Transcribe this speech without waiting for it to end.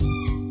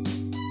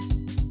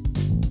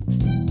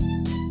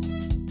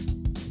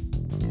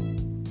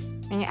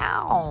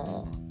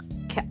Meow.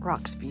 Cat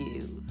Rock's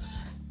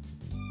Views.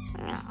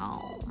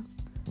 Meow.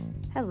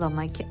 Hello,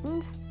 my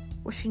kittens.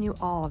 Wishing you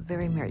all a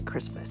very Merry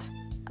Christmas.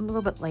 I'm a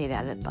little bit late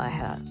at it, but I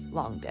had a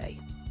long day.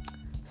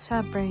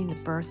 Celebrating the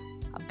birth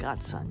of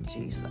God's Son,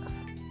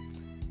 Jesus.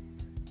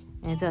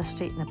 And it does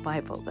state in the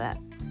Bible that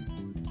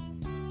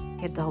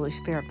if the Holy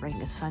Spirit bring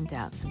His Son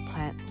down and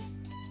plant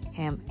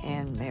Him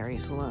in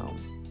Mary's womb.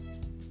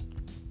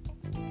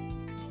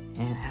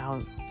 And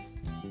how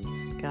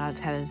God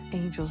had His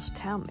angels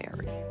tell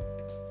Mary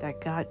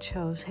that God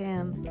chose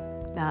her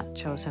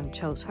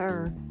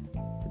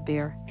to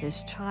bear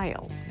His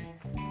child.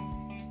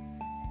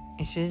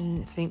 And she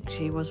didn't think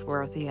she was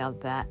worthy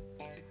of that,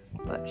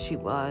 but she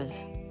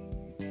was.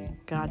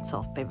 God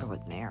saw favor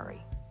with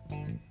Mary.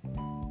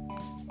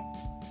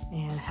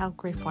 And how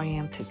grateful I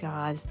am to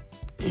God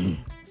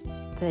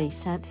that He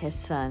sent His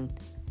Son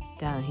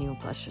down in human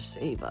flesh to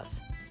save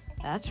us.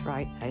 That's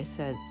right, I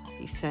said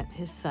He sent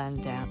His Son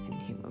down in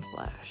human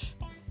flesh.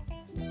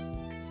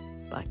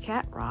 But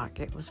Cat Rock,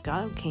 it was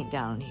God who came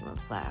down in human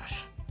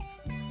flesh.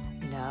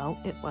 No,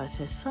 it was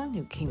His Son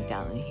who came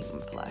down in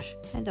human flesh.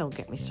 And don't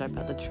get me started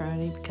about the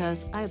Trinity,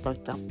 because I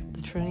looked up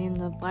the Trinity in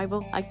the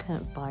Bible. I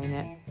couldn't find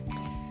it.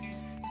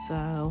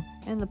 So,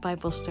 and the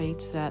Bible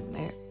states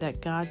that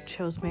God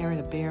chose Mary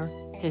to bear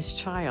His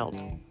child.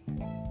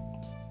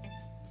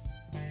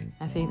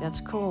 I think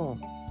that's cool.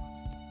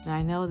 Now,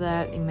 I know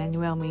that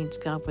Emmanuel means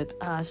God with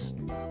us.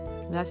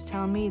 That's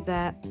telling me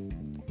that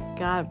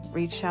God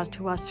reached out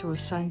to us through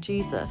His Son,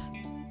 Jesus.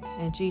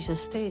 And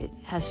Jesus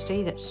has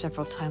stated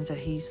several times that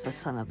He's the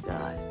Son of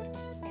God.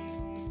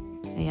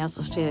 And He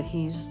also stated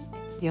He's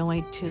the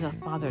only to the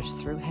Father's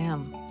through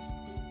Him.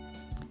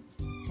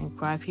 And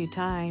quite a few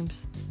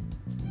times,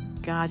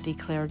 God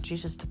declared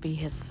Jesus to be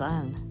His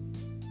Son.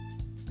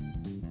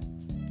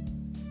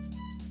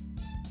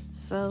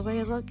 So the way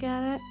you look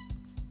at it,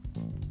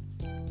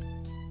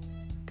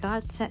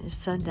 God sent His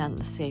Son down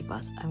to save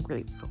us. I'm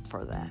grateful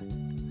for that.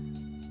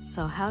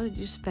 So how did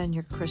you spend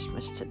your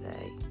Christmas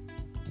today?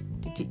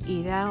 Did you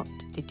eat out?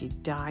 Did you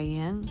dine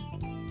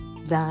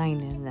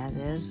in, that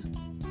is.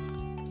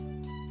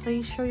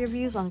 Please share your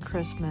views on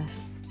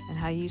Christmas and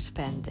how you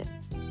spend it.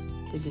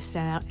 Did you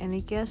send out any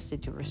gifts?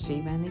 Did you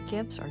receive any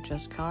gifts or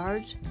just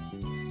cards?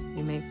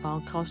 You make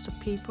phone calls to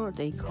people or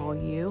they call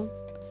you?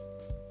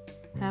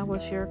 How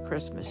was your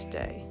Christmas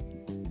day?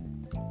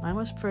 Mine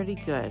was pretty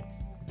good.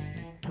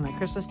 And my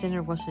Christmas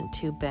dinner wasn't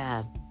too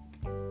bad.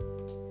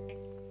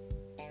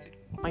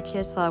 My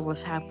kids thought it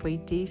was halfway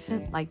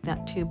decent, like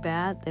not too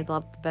bad. They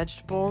loved the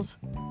vegetables.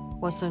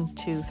 Wasn't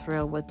too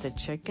thrilled with the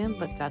chicken,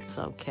 but that's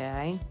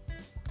okay.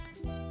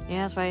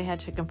 Yeah, that's why I had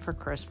chicken for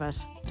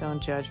Christmas.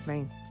 Don't judge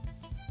me.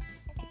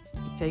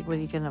 You take what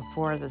you can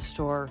afford at the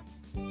store,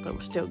 but it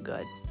was still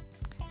good.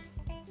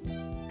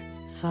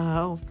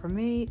 So, for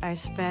me, I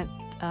spent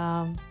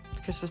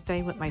Christmas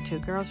Day with my two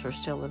girls who are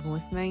still living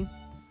with me.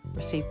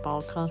 Received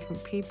phone calls from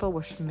people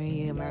wishing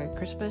me a Merry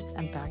Christmas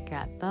and back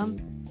at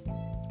them.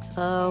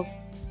 So,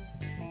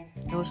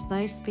 it was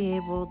nice to be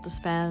able to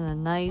spend a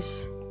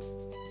nice,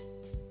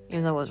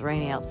 even though it was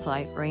rainy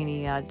outside,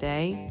 rainy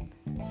day,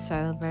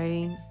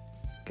 celebrating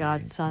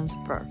God's Son's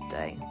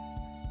birthday.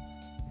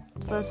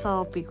 So let's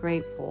all be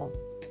grateful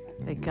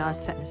that God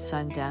sent His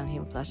Son down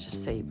here with us to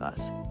save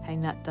us. Had He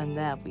not done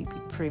that, we'd be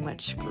pretty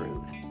much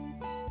screwed.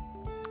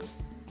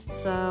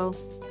 So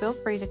feel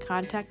free to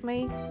contact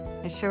me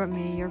and share with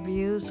me your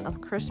views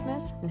of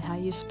Christmas and how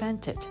you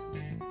spent it.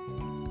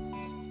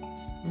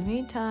 In the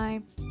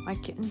meantime, my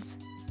kittens,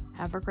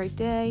 have a great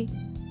day.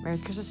 Merry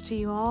Christmas to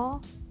you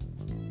all.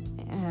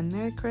 And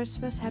Merry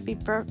Christmas, Happy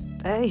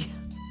Birthday.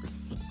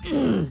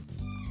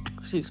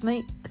 Excuse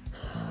me.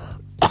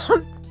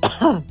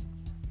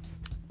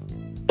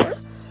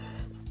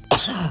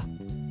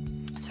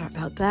 Sorry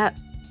about that.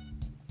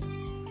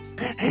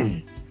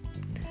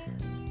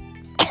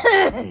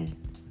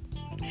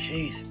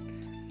 Jeez.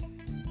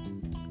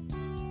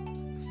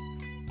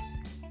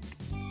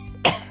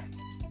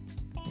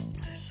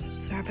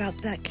 Sorry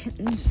about that,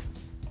 kittens.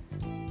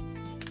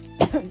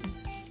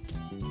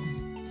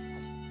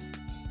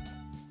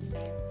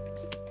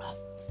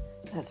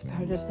 That's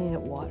better. I just needed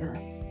water.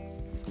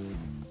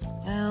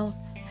 Well,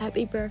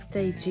 happy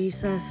birthday,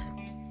 Jesus.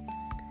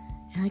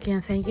 And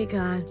again, thank you,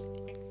 God,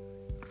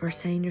 for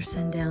sending your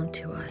Son down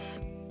to us.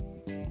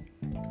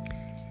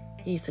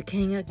 He's the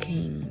King of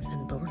Kings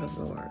and Lord of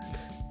Lords.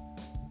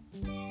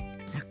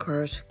 And of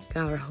course,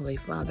 God, our Holy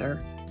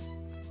Father,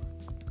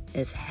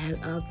 is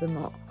head of them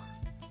all.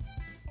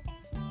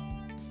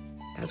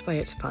 That's why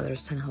it's Father,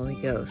 Son, Holy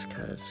Ghost,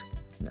 because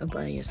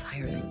nobody is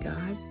higher than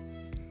God,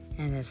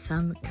 and His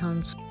Son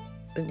comes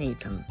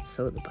beneath Him,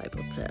 so the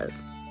Bible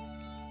says.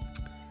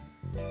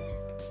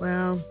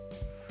 Well,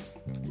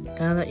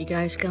 I'll let you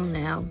guys go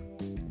now.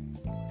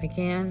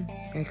 Again,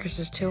 Merry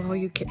Christmas to all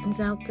you kittens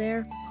out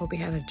there. Hope you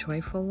had a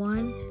joyful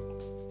one,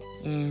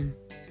 and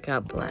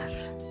God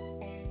bless.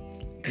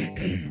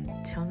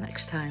 Till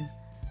next time,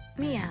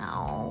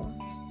 meow.